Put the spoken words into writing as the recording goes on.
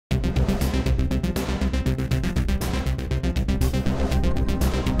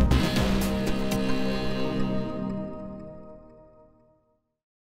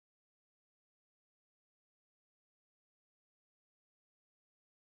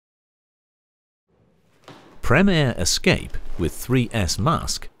PremAire Escape with 3S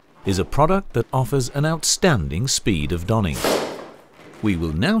mask is a product that offers an outstanding speed of donning. We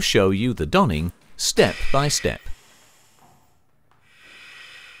will now show you the donning step by step.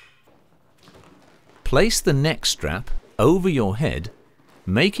 Place the neck strap over your head,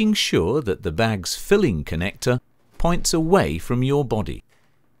 making sure that the bag's filling connector points away from your body.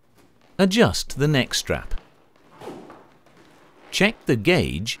 Adjust the neck strap. Check the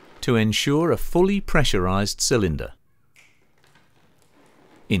gauge to ensure a fully pressurized cylinder.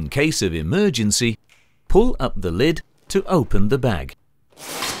 In case of emergency, pull up the lid to open the bag.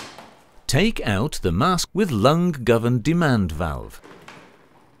 Take out the mask with lung-governed demand valve.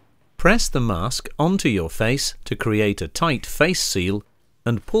 Press the mask onto your face to create a tight face seal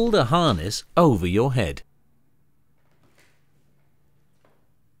and pull the harness over your head.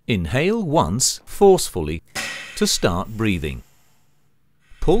 Inhale once forcefully to start breathing.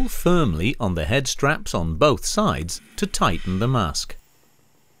 Pull firmly on the head straps on both sides to tighten the mask.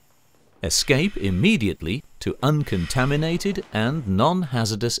 Escape immediately to uncontaminated and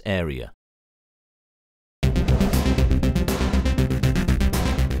non-hazardous area.